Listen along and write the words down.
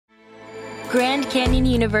Grand Canyon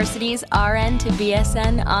University's RN to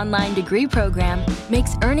BSN online degree program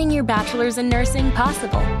makes earning your bachelor's in nursing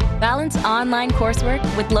possible. Balance online coursework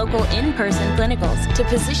with local in-person clinicals to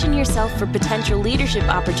position yourself for potential leadership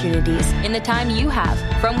opportunities in the time you have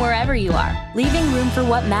from wherever you are, leaving room for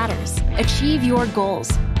what matters. Achieve your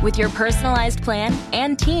goals with your personalized plan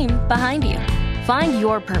and team behind you. Find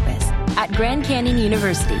your purpose at Grand Canyon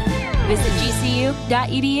University. Visit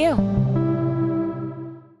gcu.edu.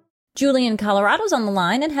 Julie in Colorado's on the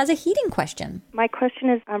line and has a heating question. My question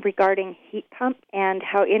is regarding heat pumps and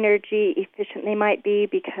how energy efficient they might be,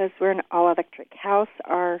 because we're an all-electric house.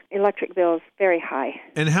 Our electric bill is very high.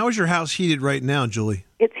 And how is your house heated right now, Julie?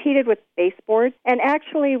 It's heated with baseboards, and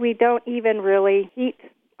actually we don't even really heat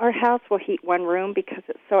our house. We'll heat one room because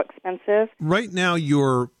it's so expensive. Right now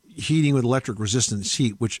you're heating with electric resistance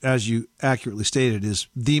heat, which, as you accurately stated, is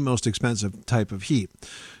the most expensive type of heat.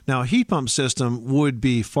 Now, a heat pump system would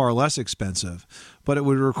be far less expensive, but it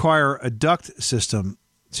would require a duct system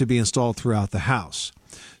to be installed throughout the house.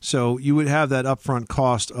 So you would have that upfront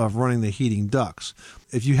cost of running the heating ducts.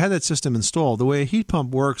 If you had that system installed, the way a heat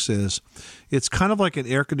pump works is it's kind of like an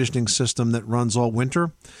air conditioning system that runs all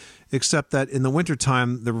winter, except that in the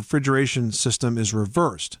wintertime, the refrigeration system is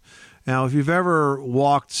reversed. Now, if you've ever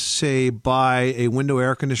walked, say, by a window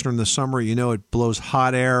air conditioner in the summer, you know it blows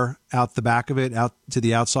hot air out the back of it, out to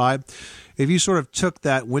the outside. If you sort of took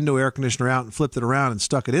that window air conditioner out and flipped it around and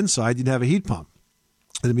stuck it inside, you'd have a heat pump.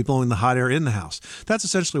 It'd be blowing the hot air in the house. That's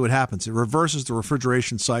essentially what happens. It reverses the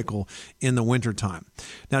refrigeration cycle in the wintertime.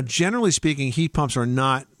 Now, generally speaking, heat pumps are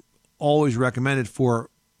not always recommended for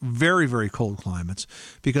very, very cold climates,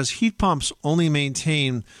 because heat pumps only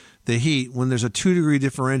maintain the heat when there's a 2-degree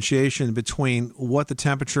differentiation between what the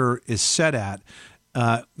temperature is set at,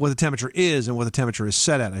 what the temperature is and what the temperature is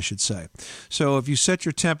set at, I should say. So if you set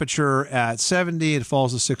your temperature at 70, it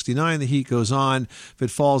falls to 69, the heat goes on. If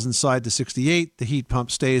it falls inside to 68, the heat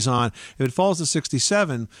pump stays on. If it falls to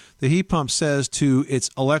 67, the heat pump says to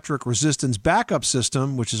its electric resistance backup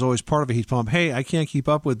system, which is always part of a heat pump, hey, I can't keep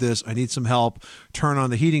up with this, I need some help, turn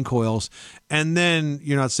on the heating coils, and then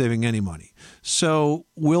you're not saving any money. So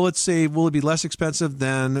will it be less expensive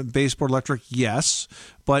than baseboard electric? Yes,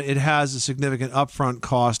 but it has a significant upfront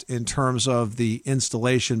cost in terms of the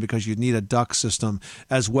installation, because you need a duct system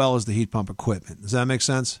as well as the heat pump equipment. Does that make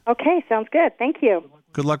sense? Okay, sounds good. Thank you.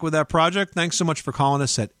 Good luck with that project. Thanks so much for calling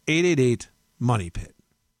us at 888-MONEY-PIT.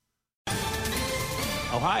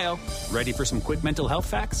 Ohio, ready for some quick mental health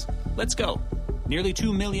facts? Let's go. Nearly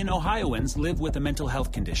 2 million Ohioans live with a mental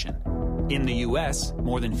health condition. In the U.S.,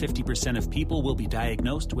 more than 50% of people will be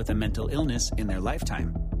diagnosed with a mental illness in their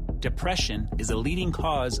lifetime. Depression is a leading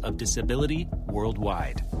cause of disability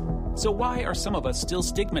worldwide. So why are some of us still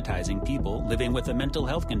stigmatizing people living with a mental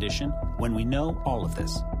health condition when we know all of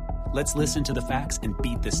this? Let's listen to the facts and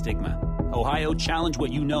beat the stigma. Ohio, challenge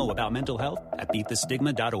what you know about mental health at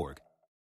beatthestigma.org.